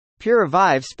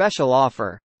Puravive special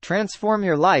offer. Transform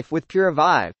your life with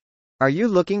Puravive. Are you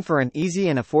looking for an easy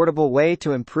and affordable way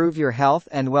to improve your health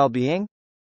and well-being?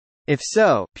 If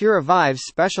so, Puravive's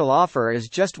special offer is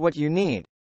just what you need.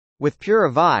 With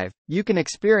Puravive, you can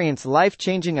experience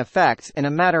life-changing effects in a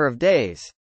matter of days.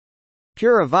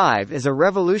 Puravive is a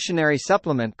revolutionary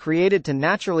supplement created to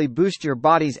naturally boost your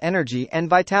body's energy and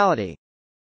vitality.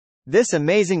 This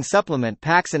amazing supplement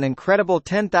packs an incredible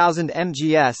 10,000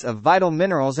 mgs of vital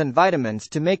minerals and vitamins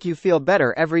to make you feel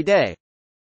better every day.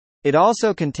 It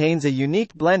also contains a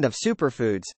unique blend of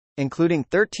superfoods, including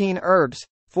 13 herbs,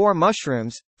 4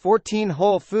 mushrooms, 14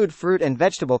 whole food fruit and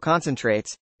vegetable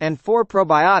concentrates, and 4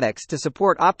 probiotics to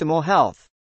support optimal health.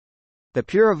 The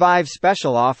Puravive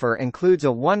special offer includes a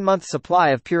 1-month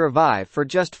supply of Puravive for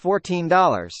just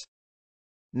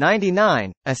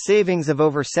 $14.99, a savings of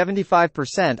over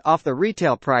 75% off the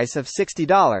retail price of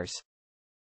 $60.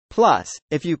 Plus,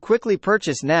 if you quickly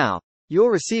purchase now, you'll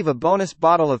receive a bonus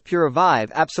bottle of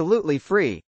Puravive absolutely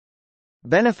free.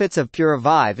 Benefits of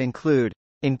Puravive include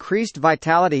increased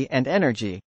vitality and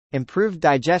energy, improved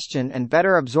digestion and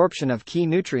better absorption of key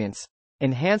nutrients,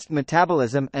 enhanced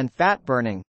metabolism and fat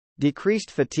burning, decreased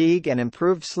fatigue and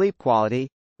improved sleep quality,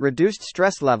 reduced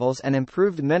stress levels and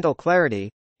improved mental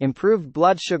clarity, improved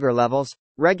blood sugar levels,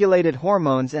 regulated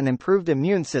hormones and improved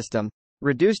immune system,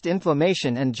 reduced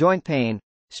inflammation and joint pain,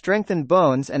 strengthened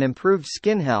bones and improved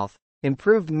skin health,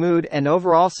 improved mood and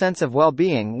overall sense of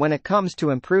well-being. When it comes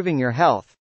to improving your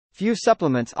health, few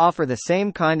supplements offer the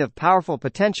same kind of powerful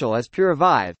potential as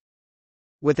Puravive.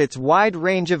 With its wide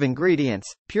range of ingredients,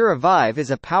 Puravive is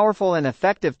a powerful and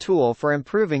effective tool for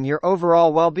improving your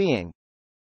overall well-being.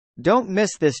 Don't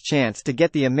miss this chance to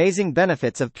get the amazing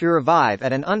benefits of Puravive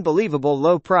at an unbelievable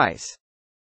low price.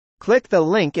 Click the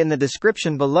link in the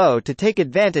description below to take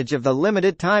advantage of the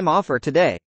limited time offer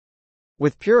today.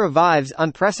 With Puravive's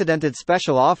unprecedented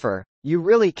special offer, you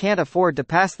really can't afford to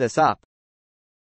pass this up.